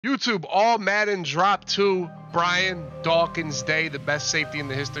YouTube, all Madden drop 2, Brian Dawkins Day, the best safety in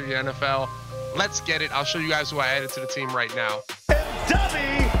the history of the NFL. Let's get it. I'll show you guys who I added to the team right now. And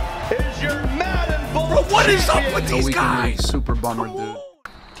Dubby is your Madden Bowl Bro, what is up with No these guys? Super bummer, dude.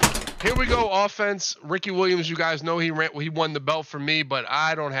 Here we go, offense. Ricky Williams, you guys know he won the belt for me, but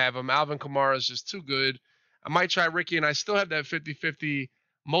I don't have him. Alvin Kamara is just too good. I might try Ricky, and I still have that 50-50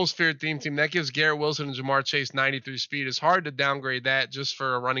 most feared team. That gives Garrett Wilson and Jamar Chase 93 speed. It's hard to downgrade that just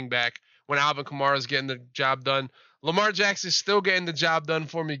for a running back when Alvin Kamara is getting the job done. Lamar Jackson is still getting the job done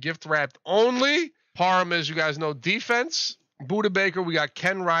for me, gift wrapped only. Parham, as you guys know, defense. Buda Baker, we got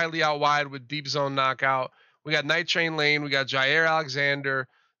Ken Riley out wide with deep zone knockout. We got Night Train Lane. We got Jair Alexander,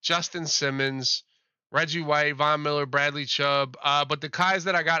 Justin Simmons, Reggie White, Von Miller, Bradley Chubb. But the guys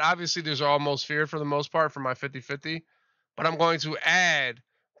that I got, obviously, these are almost feared for the most part for my 50-50. But I'm going to add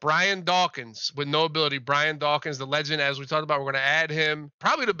Brian Dawkins with no ability. Brian Dawkins, the legend, as we talked about, we're going to add him.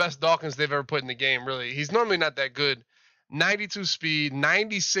 Probably the best Dawkins they've ever put in the game, really. He's normally not that good. 92 speed,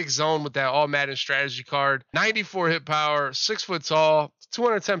 96 zone with that all Madden strategy card, 94 hit power, 6 foot tall,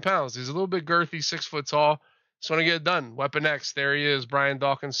 210 pounds. He's a little bit girthy, 6 foot tall. Just want to get it done. Weapon X, there he is, Brian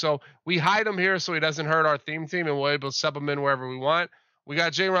Dawkins. So we hide him here so he doesn't hurt our theme team, and we're able to sub him in wherever we want. We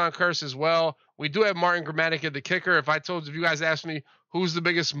got J-Ron Curse as well. We do have Martin Gramatic at the kicker. If you guys asked me who's the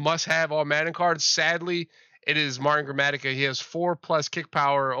biggest must-have all Madden card, sadly, it is Martin Gramatica. He has 4+ kick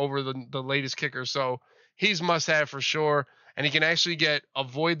power over the latest kicker, so he's must-have for sure. And he can actually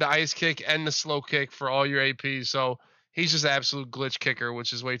avoid the ice kick and the slow kick for all your APs. So he's just an absolute glitch kicker,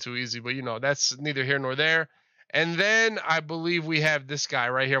 which is way too easy. But, you know, that's neither here nor there. And then I believe we have this guy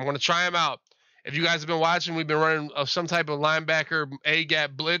right here. I'm going to try him out. If you guys have been watching, we've been running some type of linebacker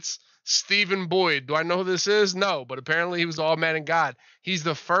A-gap blitz. Stephen Boyd. Do I know who this is? No, but apparently he was the all-Madden god. He's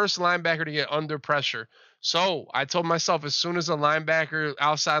the first linebacker to get under pressure. So I told myself as soon as a linebacker,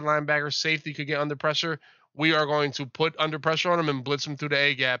 outside linebacker, safety could get under pressure, we are going to put under pressure on him and blitz him through the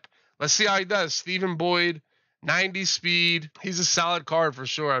A-gap. Let's see how he does. Stephen Boyd, 90 speed. He's a solid card for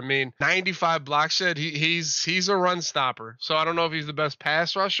sure. I mean, 95 block shed. He's a run stopper. So I don't know if he's the best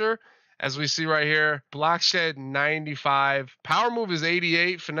pass rusher. As we see right here, block shed 95. Power move is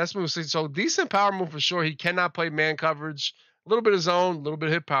 88. Finesse move is 60. So decent power move for sure. He cannot play man coverage. A little bit of zone, a little bit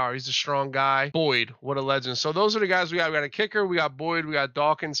of hit power. He's a strong guy. Boyd, what a legend. So those are the guys we got. We got a kicker. We got Boyd. We got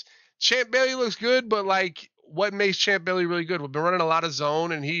Dawkins. Champ Bailey looks good, but like, what makes Champ Bailey really good? We've been running a lot of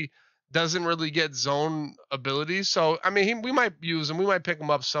zone, and he doesn't really get zone abilities. So, I mean, we might use him. We might pick him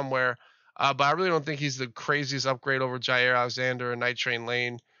up somewhere. But I really don't think he's the craziest upgrade over Jair Alexander and Night Train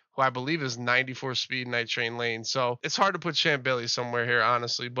Lane, who I believe is 94 speed Night Train Lane. So it's hard to put Champ Bailey somewhere here,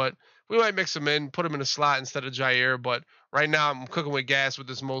 honestly. But we might mix him in, put him in a slot instead of Jair. But right now I'm cooking with gas with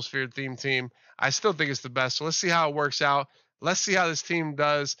this most feared theme team. I still think it's the best. So let's see how it works out. Let's see how this team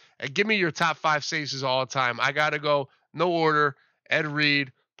does. And give me your top 5 safeties all the time. I got to go no order. Ed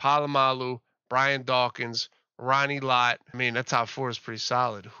Reed, Palomalu, Brian Dawkins, Ronnie Lott. I mean, that top 4 is pretty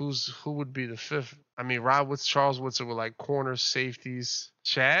solid. Who would be the 5th? I mean, Charles Woodson with like corners, safeties.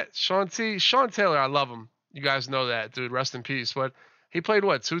 Chat, Sean Taylor, I love him. You guys know that, dude. Rest in peace. But he played,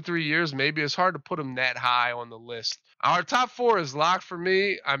 what, 2-3 years? Maybe it's hard to put him that high on the list. Our top 4 is locked for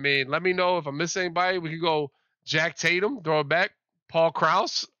me. I mean, let me know if I miss anybody. We could go Jack Tatum, throw it back. Paul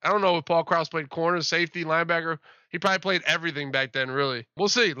Krause. I don't know if Paul Krause played corner, safety, linebacker. He probably played everything back then, really. We'll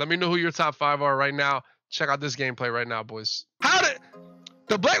see. Let me know who your top 5 are right now. Check out this gameplay right now, boys.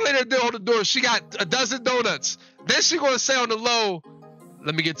 The black lady that hold the door, she got a dozen donuts. Then she gonna say on the low,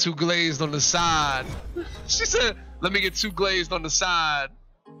 let me get 2 glazed on the side. She said, let me get 2 glazed on the side.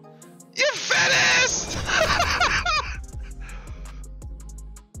 You finished!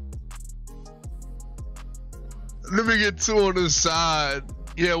 Let me get 2 on the side.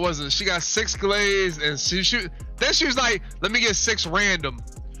 Yeah, it wasn't. She got 6 glazed, and then she was like, let me get 6 random.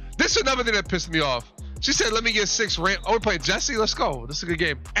 This is another thing that pissed me off. She said, let me get 6 random. Oh, we're playing Jesse? Let's go. This is a good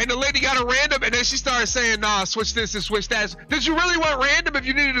game. And the lady got a random, and then she started saying, nah, switch this and switch that. Did you really want random if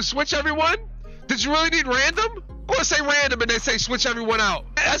you needed to switch everyone? Did you really need random? Or say random and they say switch everyone out.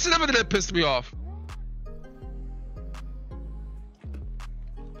 That's another thing that pissed me off.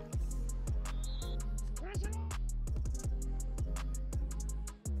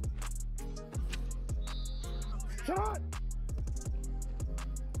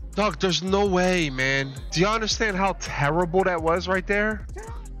 Dog, there's no way, man. Do you understand how terrible that was right there?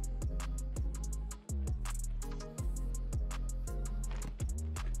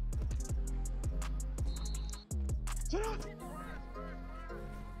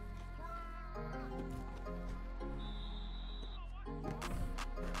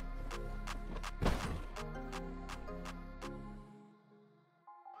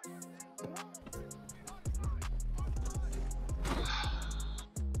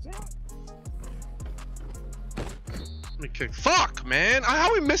 Let me kick. Fuck, man.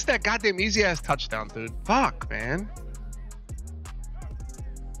 How we missed that goddamn easy ass touchdown, dude? Fuck, man.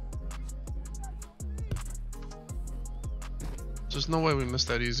 There's no way we missed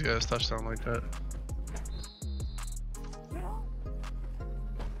that easy ass touchdown like that.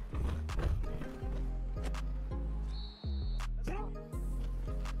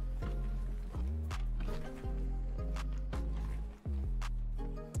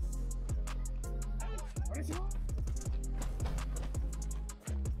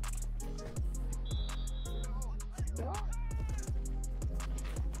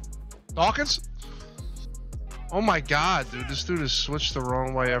 Dawkins? Oh my god, dude, this dude has switched the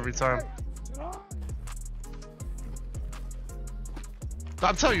wrong way every time.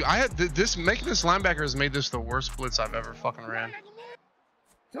 I'm telling you, I had this making this linebacker has made this the worst blitz I've ever fucking ran.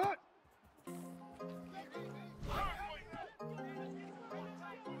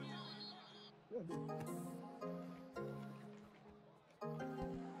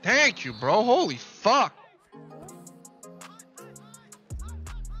 Thank you, bro. Holy fuck.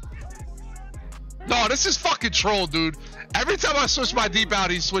 No, this is fucking troll, dude. Every time I switch my deep out,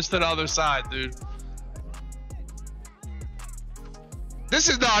 he switched to the other side, dude. This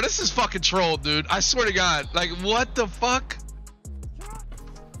is fucking troll, dude. I swear to God. Like, what the fuck?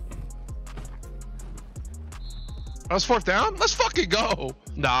 That was 4th down? Let's fucking go.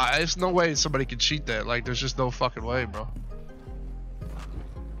 Nah, there's no way somebody can cheat that. Like, there's just no fucking way, bro.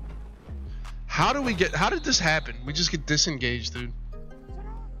 How did this happen? We just get disengaged, dude.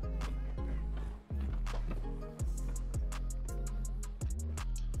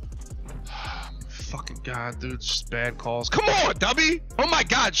 Fucking God, dude, just bad calls. Come on, Dubby! Oh my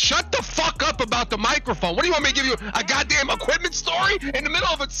God, shut the fuck up about the microphone. What do you want me to give you a goddamn equipment story in the middle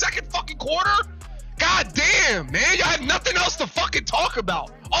of a second fucking quarter? God damn, man, y'all have nothing else to fucking talk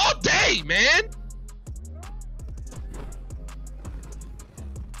about all day, man.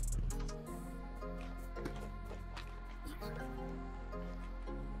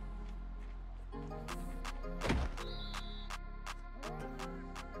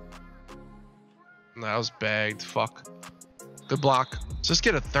 Nah, that was bagged. Fuck. Good block. Let's just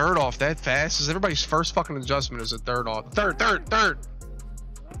get a third off that fast. This is everybody's first fucking adjustment is a third off. Third.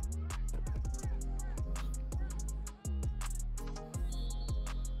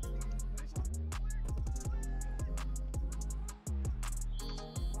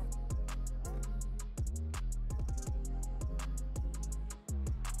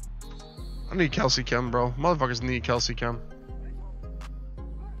 I need Kelsey Chem, bro. Motherfuckers need Kelsey Chem.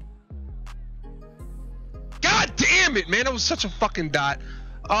 Damn it, man, it was such a fucking dot.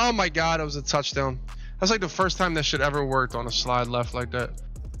 Oh my God, it was a touchdown. That's like the first time that shit ever worked on a slide left like that.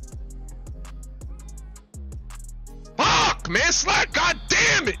 Fuck, man, slide, god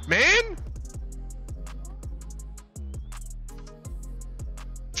damn it, man.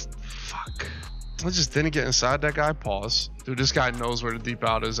 Fuck. I just didn't get inside that guy. Pause. Dude, this guy knows where the deep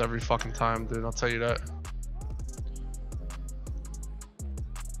out is every fucking time, dude. I'll tell you that.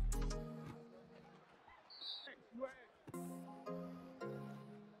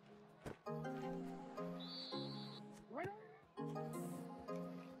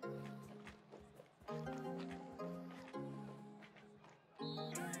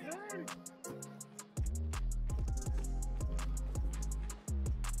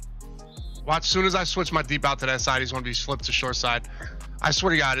 Watch, as soon as I switch my deep out to that side, he's going to be flipped to short side. I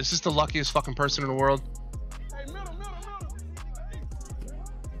swear to God, is this the luckiest fucking person in the world? Hey, middle.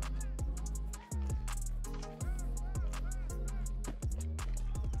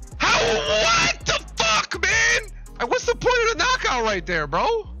 How? What the fuck, man? What's the point of the knockout right there,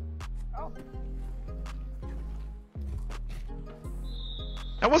 bro?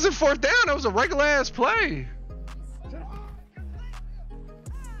 That wasn't 4th down. That was a regular ass play.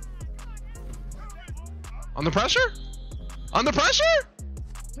 Under pressure? Under pressure?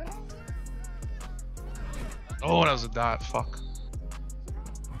 Oh, that was a dot. Fuck.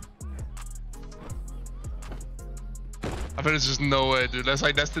 I bet it's just no way, dude. That's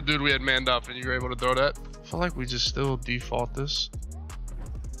the dude we had manned up and you were able to throw that. I feel like we just still default this.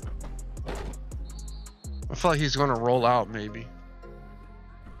 I feel like he's gonna roll out maybe.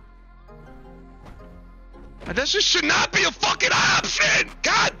 And that just should not be a fucking option!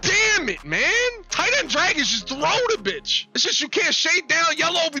 God damn it, man! Tight end drag is just throw the bitch. It's just you can't shade down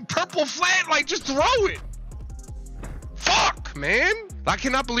yellow, be purple flat, like just throw it. Fuck, man. I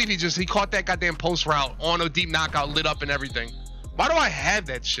cannot believe he caught that goddamn post route on a deep knockout, lit up and everything. Why do I have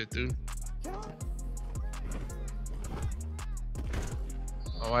that shit, dude?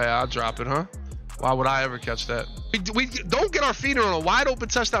 Oh yeah, I'll drop it, huh? Why would I ever catch that? We don't get our feet on a wide open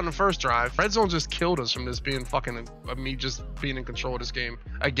touchdown in the first drive. Red zone just killed us from this being fucking me just being in control of this game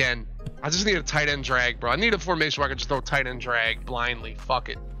again. I just need a tight end drag, bro. I need a formation where I can just throw tight end drag blindly. Fuck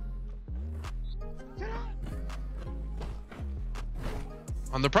it.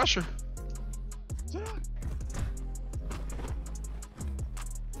 Under pressure.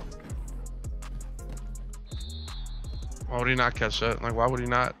 Why would he not catch that? Like, why would he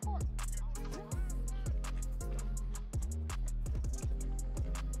not?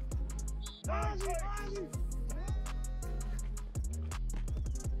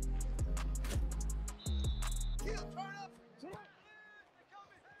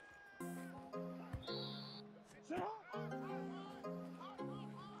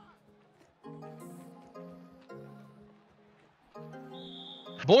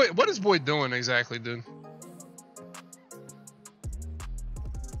 Boyd, what is Boyd doing exactly, dude?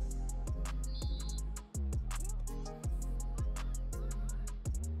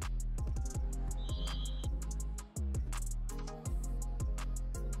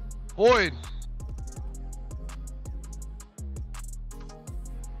 Boyd.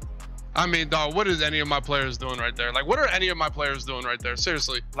 I mean, dog, what is any of my players doing right there? Like, what are any of my players doing right there?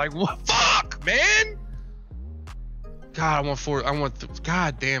 Seriously. Like, what? Fuck, man. God,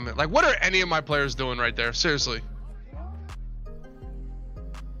 God damn it. Like, what are any of my players doing right there? Seriously.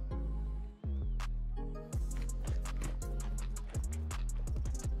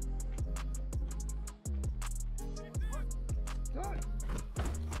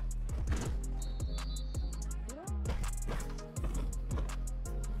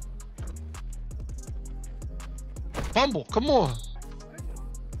 Fumble, come on.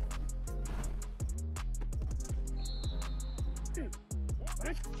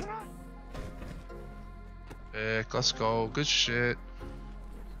 Let's go. Good shit.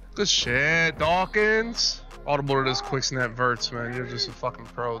 Good shit, Dawkins. Audible to this quick snap verts, man. You're just a fucking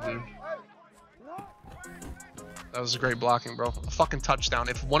pro, dude. That was a great blocking, bro. A fucking touchdown.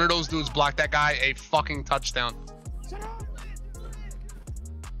 If one of those dudes blocked that guy, a fucking touchdown.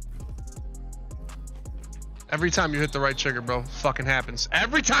 Every time you hit the right trigger, bro, fucking happens.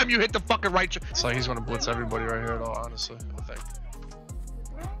 Every time you hit the fucking right trigger. It's like he's gonna blitz everybody right here, though, honestly, I think.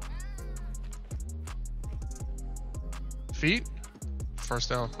 Feet. First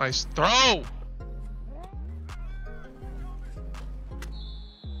down. Nice throw.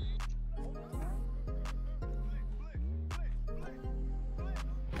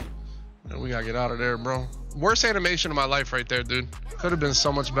 And we gotta get out of there, bro. Worst animation of my life right there, dude. Could have been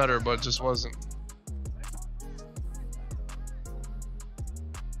so much better, but just wasn't.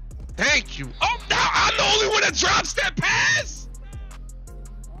 Thank you. Oh, no, I'm the only one that drops that pass.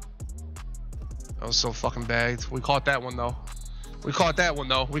 That was so fucking bagged. We caught that one though. We caught that one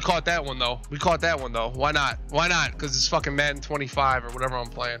though. We caught that one though. We caught that one though. Why not? Why not? Because it's fucking Madden 25 or whatever I'm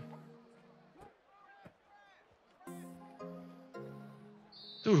playing.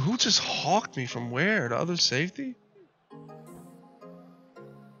 Dude, who just hawked me from where? The other safety?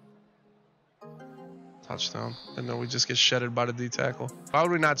 Touchdown. And then we just get shedded by the D tackle. Why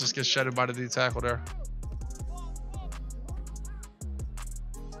would we not just get shedded by the D tackle there?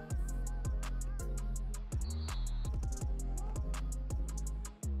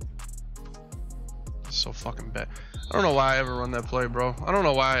 So fucking bad. I don't know why I ever run that play, bro. I don't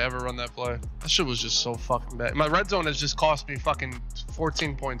know why I ever run that play. That shit was just so fucking bad. My red zone has just cost me fucking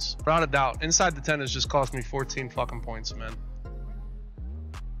 14 points. Without a doubt. Inside the 10 has just cost me 14 fucking points, man.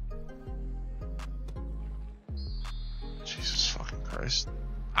 Jesus fucking Christ.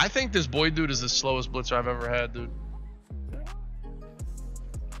 I think this Boyd dude is the slowest blitzer I've ever had, dude.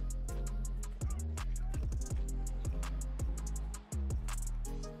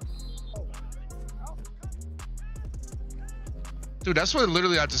 Dude, that's what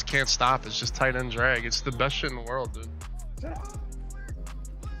literally I just can't stop. It's just tight end drag. It's the best shit in the world, dude.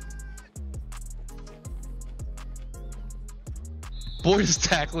 Boyd is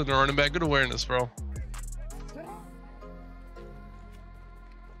tackling the running back. Good awareness, bro.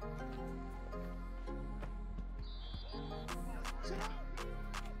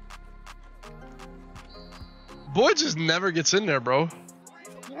 Boyd just never gets in there, bro.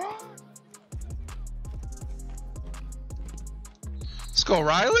 Let's go,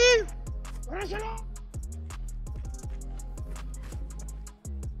 Riley.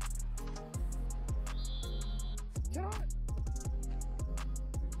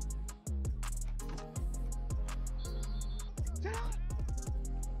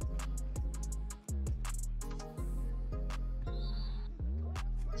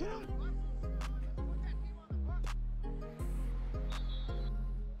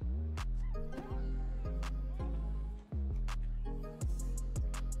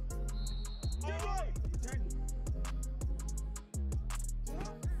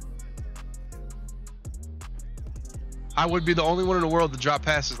 I would be the only one in the world to drop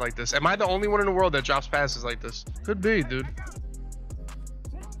passes like this. Am I the only one in the world that drops passes like this? Could be, dude.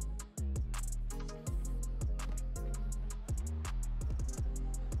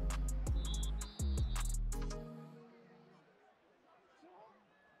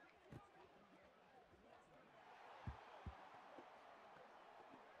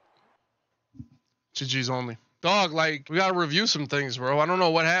 GG's only. Dog, like, we gotta review some things, bro. I don't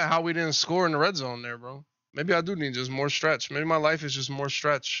know how we didn't score in the red zone there, bro. Maybe I do need just more stretch. Maybe my life is just more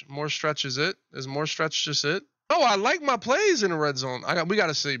stretch. More stretch is it? Is more stretch just it? Oh, I like my plays in the red zone. We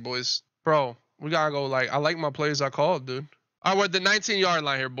gotta see, boys. Bro, we gotta go, like, I like my plays I called, dude. All right, we're at the 19-yard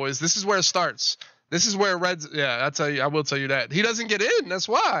line here, boys. This is where it starts. This is where yeah, I will tell you that. He doesn't get in, that's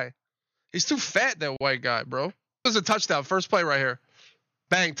why. He's too fat, that white guy, bro. It was a touchdown. First play right here.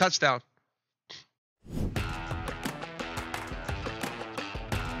 Bang, touchdown.